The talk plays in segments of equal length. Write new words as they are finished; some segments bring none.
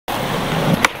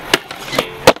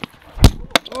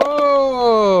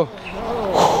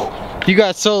You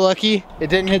got so lucky. It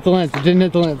didn't hit the lens. It didn't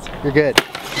hit the lens. You're good.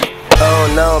 Oh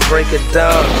no, break it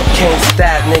down. Can't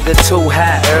stop, nigga, too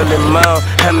high, early morn.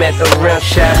 I'm at the rim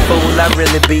shot, fool, I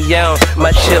really be on my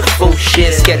chip fool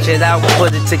shit. Sketch it out,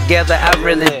 put it together, I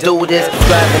really do this.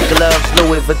 Driving gloves,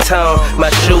 Louis Vuitton. My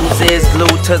shoes is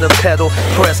glued to the pedal,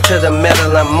 pressed to the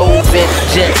metal, I'm moving.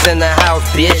 Jets in the house,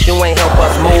 bitch, you ain't help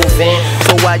us moving.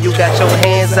 So why you got your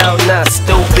hands out, not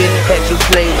stupid? Had you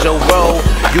played your role,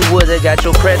 you would've got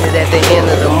your credit at the end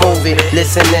of the movie.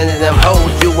 Listening to them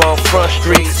hoes, you on Front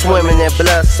Street, swimming in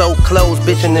blood, so close,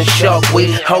 bitch in the shark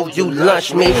weed. Ho, you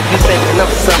lunch me, you thinking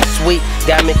I'm something sweet.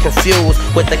 Got me confused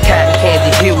with the cotton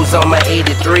candy hues on my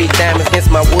 83 diamonds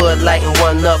against my wood, lighting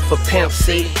one up for Pimp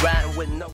C. Riding with